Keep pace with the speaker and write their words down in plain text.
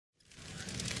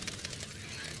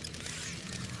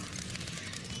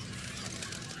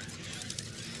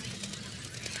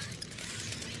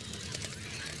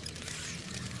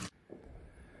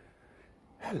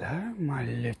Hello, my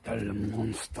little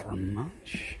monster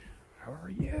munch. How are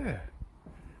you?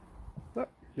 Look,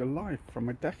 you're live from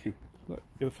my decking. Look,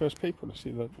 you're the first people to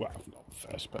see the... Well, not the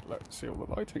first, but look, see all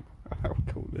the lighting. How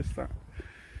cool is that?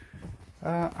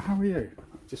 How are you?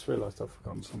 I just realised I've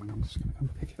forgotten something. I'm just going to come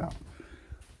pick it up.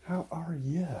 How are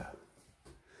you?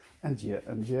 And yeah,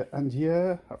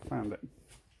 I found it.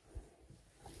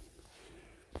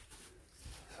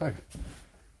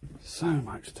 So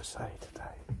much to say today.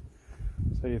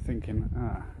 So you're thinking,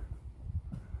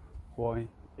 why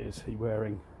is he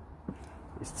wearing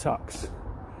his tux?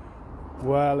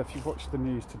 Well, if you've watched the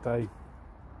news today,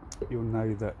 you'll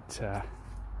know that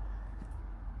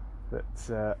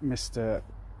Mr.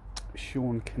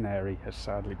 Sean Canary has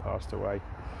sadly passed away.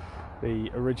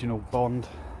 The original Bond,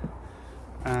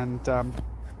 and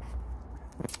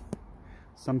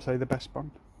some say the best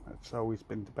Bond. That's always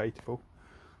been debatable.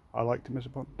 I liked him as a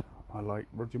Bond. I like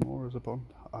Roger Moore as a Bond.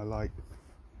 I like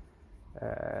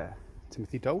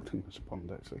Timothy Dalton as a Bond,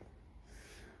 actually,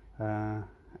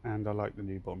 and I like the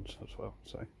new Bonds as well.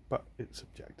 So, but it's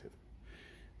subjective.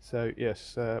 So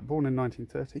yes, born in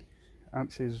 1930.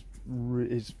 Actually,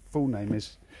 his full name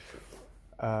is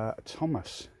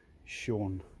Thomas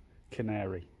Sean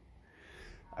Canary,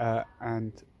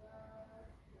 and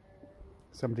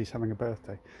somebody's having a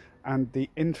birthday. And the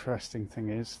interesting thing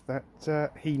is that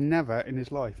he never in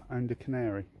his life owned a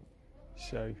canary.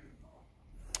 So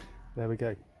there we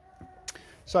go.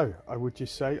 So I would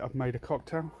just say I've made a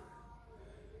cocktail.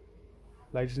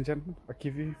 Ladies and gentlemen, I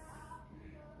give you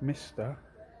Mr.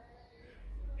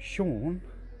 Sean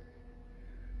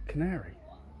Canary.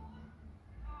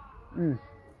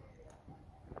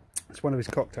 It's one of his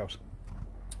cocktails.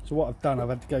 So what I've done, I've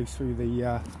had to go through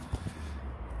the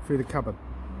cupboard.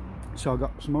 So I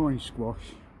got some orange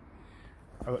squash,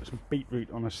 I got some beetroot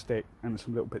on a stick, and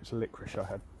some little bits of licorice I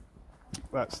had.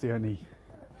 That's the only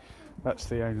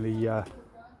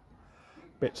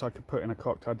bits I could put in a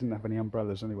cocktail. I didn't have any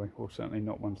umbrellas anyway, or certainly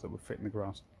not ones that would fit in the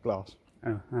glass.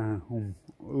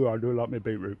 Ooh, I do like my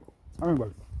beetroot. Anyway,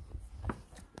 it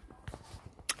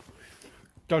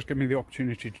does give me the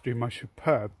opportunity to do my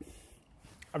superb.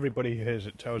 Everybody who hears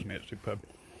it tells me it's superb.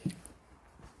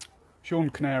 Sean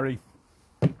Canary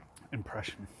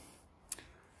impression.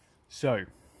 So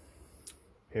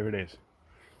here it is.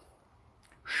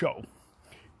 So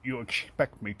you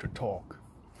expect me to talk?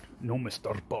 No,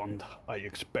 Mr. Bond, I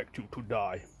expect you to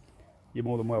die. You're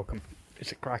more than welcome.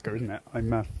 It's a cracker, isn't it? I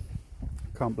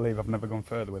can't believe I've never gone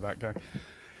further with that go.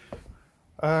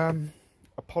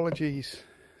 Apologies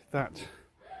that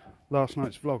last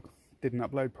night's vlog didn't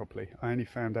upload properly. I only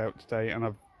found out today, and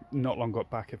I've not long got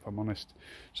back, if I'm honest.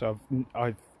 So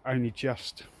I've only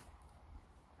just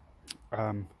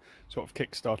sort of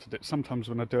kick-started it. Sometimes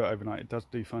when I do it overnight, it does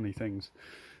do funny things.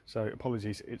 So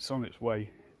apologies. It's on its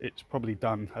way. It's probably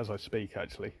done as I speak,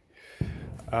 actually.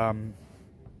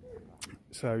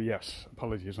 So yes,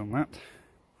 apologies on that.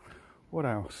 What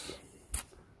else?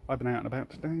 I've been out and about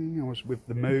today. I was with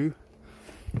the Moo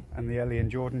and the Ellie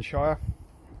and Jordan Shire,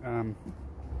 and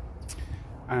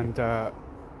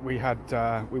we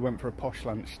went for a posh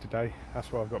lunch today.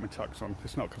 That's why I've got my tux on.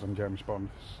 It's not because I'm James Bond,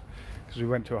 because we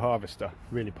went to a Harvester,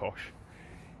 really posh.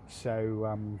 So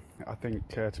I think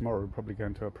tomorrow we're probably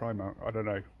going to a Primark. I don't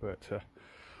know, but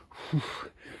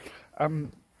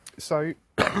so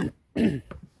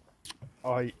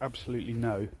I absolutely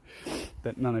know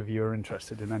that none of you are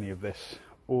interested in any of this.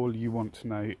 All you want to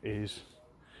know is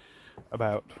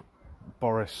about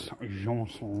Boris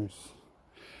Johnson's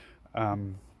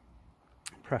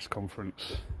press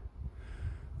conference.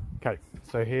 Okay,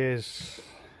 so here's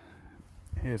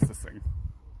the thing.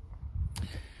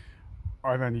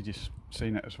 I've only just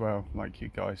seen it as well, like you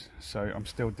guys, so I'm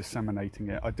still disseminating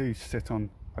it. I'm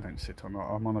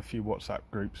on a few WhatsApp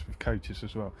groups with coaches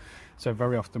as well, so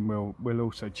very often we'll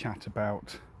also chat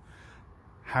about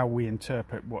how we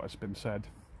interpret what has been said.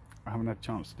 I haven't had a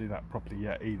chance to do that properly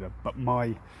yet either, but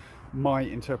my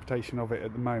interpretation of it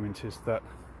at the moment is that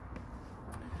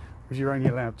because you're only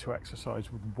allowed to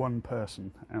exercise with one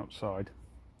person outside,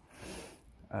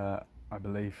 I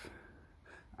believe,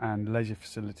 and leisure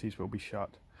facilities will be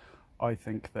shut, I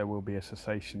think there will be a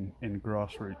cessation in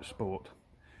grassroots sport,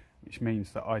 which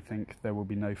means that I think there will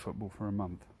be no football for a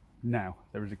month. Now,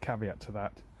 there is a caveat to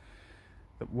that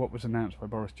what was announced by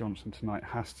Boris Johnson tonight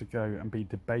has to go and be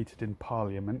debated in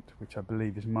Parliament, which I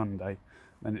believe is Monday,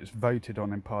 and it's voted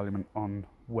on in Parliament on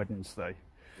Wednesday.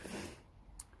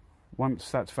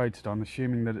 Once that's voted on,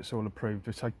 assuming that it's all approved,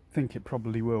 which I think it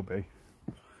probably will be,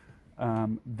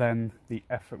 then the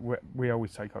FA, we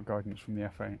always take our guidance from the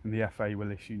FA, and the FA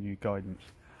will issue new guidance.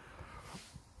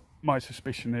 My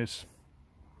suspicion is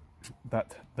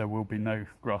that there will be no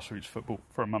grassroots football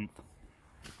for a month.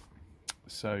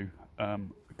 So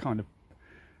I'm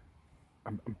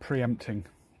preempting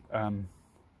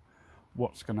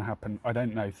what's going to happen. I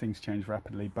don't know, things change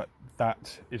rapidly, but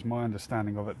that is my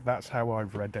understanding of it. That's how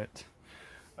I've read it.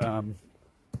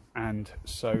 And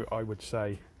so I would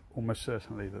say almost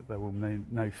certainly that there will be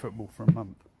no football for a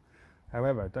month.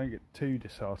 However, don't get too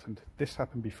disheartened. This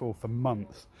happened before for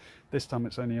months. This time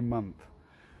it's only a month.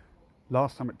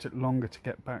 Last time it took longer to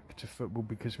get back to football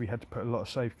because we had to put a lot of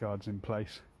safeguards in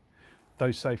place.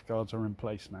 Those safeguards are in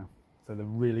place now, so there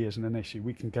really isn't an issue.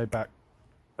 We can go back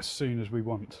as soon as we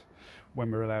want, when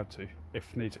we're allowed to,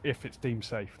 if it's deemed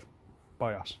safe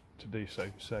by us to do so.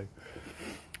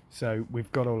 So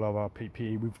we've got all of our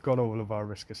PPE, we've got all of our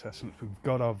risk assessments, we've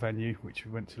got our venue, which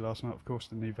we went to last night, of course,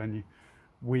 the new venue.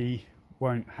 We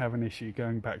won't have an issue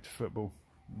going back to football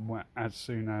as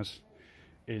soon as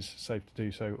is safe to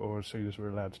do so, or as soon as we're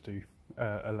allowed to.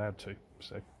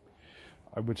 So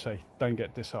I would say don't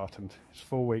get disheartened. It's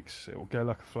 4 weeks, it will go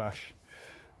like a flash,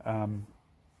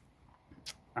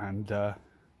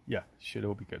 yeah, should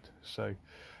all be good. So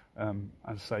as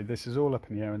I say, this is all up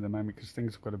in the air in the moment because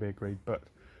things have got to be agreed, but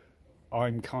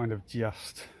I'm kind of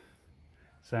just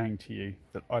saying to you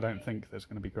that I don't think there's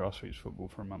going to be grassroots football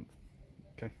for a month.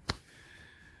 Okay.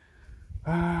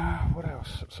 What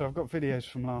else? So I've got videos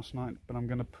from last night, but I'm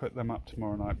going to put them up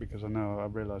tomorrow night because I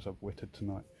realise I've witted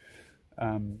tonight.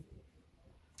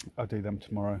 I'll do them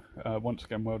tomorrow. Once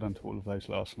again, well done to all of those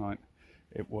last night.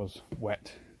 It was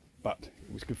wet, but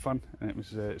it was good fun, and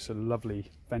it's a lovely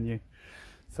venue,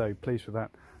 so pleased with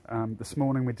that. This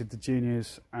morning we did the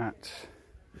juniors at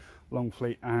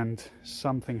Longfleet, and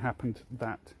something happened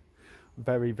that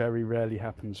very, very rarely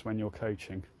happens when you're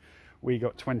coaching. We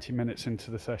got 20 minutes into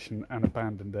the session and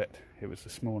abandoned it. It was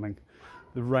this morning.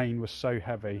 The rain was so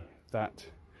heavy that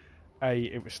A,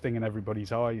 it was stinging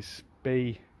everybody's eyes,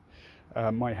 B,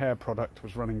 my hair product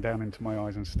was running down into my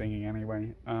eyes and stinging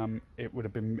anyway. It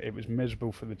was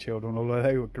miserable for the children, although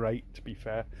they were great, to be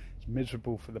fair. It's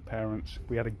miserable for the parents.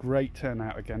 We had a great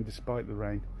turnout again despite the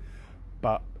rain,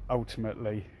 but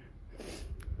ultimately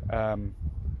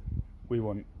we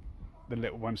want the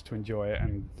little ones to enjoy it,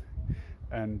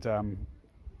 and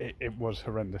it was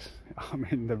horrendous. I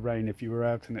mean, the rain, if you were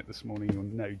out in it this morning, you'll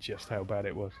know just how bad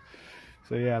it was.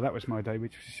 So yeah, that was my day,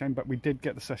 which was a shame, but we did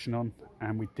get the session on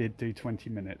and we did do 20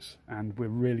 minutes, and we're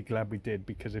really glad we did,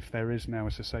 because if there is now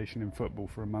a cessation in football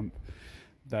for a month,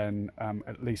 then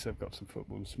at least they've got some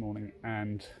football this morning,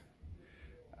 and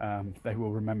they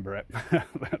will remember it.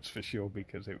 That's for sure,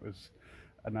 because it was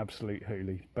an absolute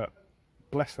hoolie. But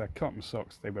bless their cotton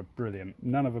socks, they were brilliant.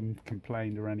 None of them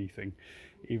complained or anything,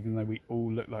 even though we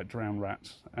all looked like drowned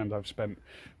rats, and I've spent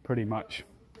pretty much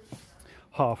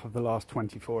half of the last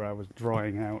 24 hours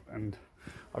drying out, and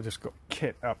I've just got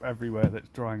kit up everywhere that's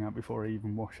drying out before I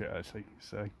even wash it, actually.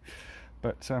 So,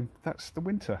 but that's the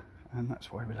winter, and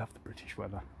that's why we love the British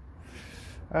weather.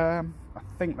 I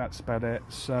think that's about it.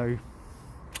 So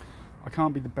I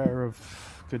can't be the bearer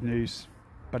of good news,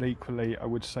 but equally I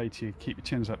would say to you, keep your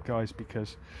chins up, guys,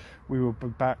 because we will be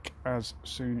back as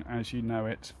soon as you know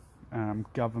it.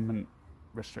 Government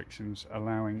restrictions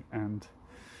allowing, and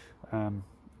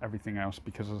everything else,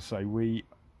 because as I say, we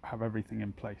have everything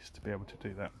in place to be able to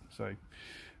do that, so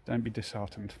don't be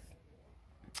disheartened.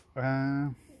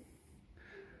 What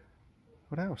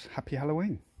else? Happy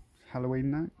Halloween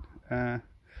night.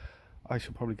 I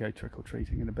shall probably go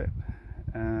trick-or-treating in a bit.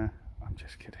 I'm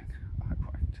just kidding, I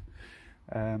won't.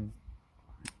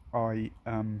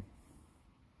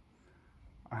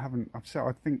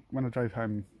 I think when I drove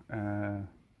home a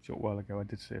short while ago, I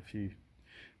did see a few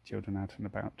children out and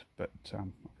about, but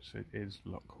obviously it is a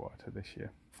lot quieter this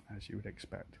year, as you would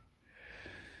expect.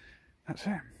 That's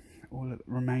it. All that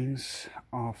remains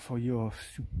are for your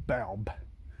superb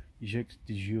jeux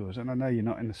de jours, and I know you're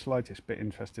not in the slightest bit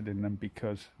interested in them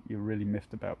because you're really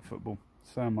miffed about football.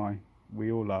 So am I.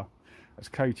 We all are. As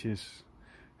coaches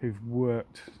who've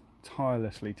worked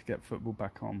tirelessly to get football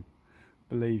back on,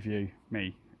 believe you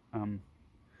me,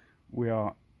 we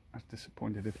are as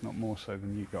disappointed, if not more so,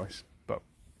 than you guys. But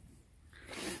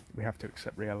we have to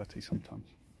accept reality sometimes.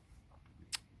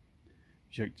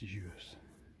 Jeux de jours.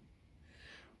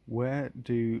 Where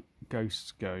do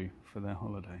ghosts go for their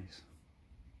holidays?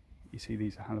 You see,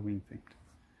 these are Halloween themed.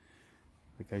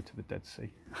 They go to the Dead Sea.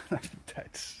 The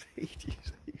Dead Sea, do you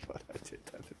see what I did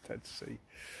at the Dead Sea?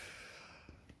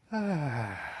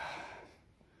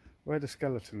 Where do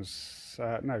skeletons,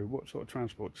 what sort of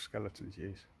transport do skeletons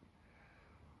use?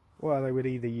 Well, they would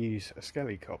either use a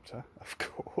skelicopter, of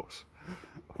course,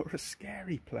 or a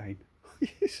scary plane.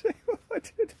 You see what I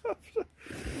did after?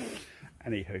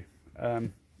 Anywho,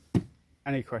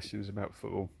 any questions about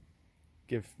football,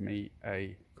 give me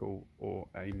a call or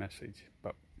a message.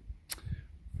 But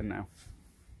for now,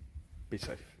 be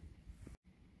safe.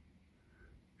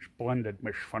 Splendid,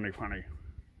 Miss Funny Funny.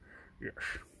 Yes.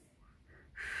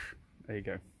 There you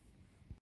go.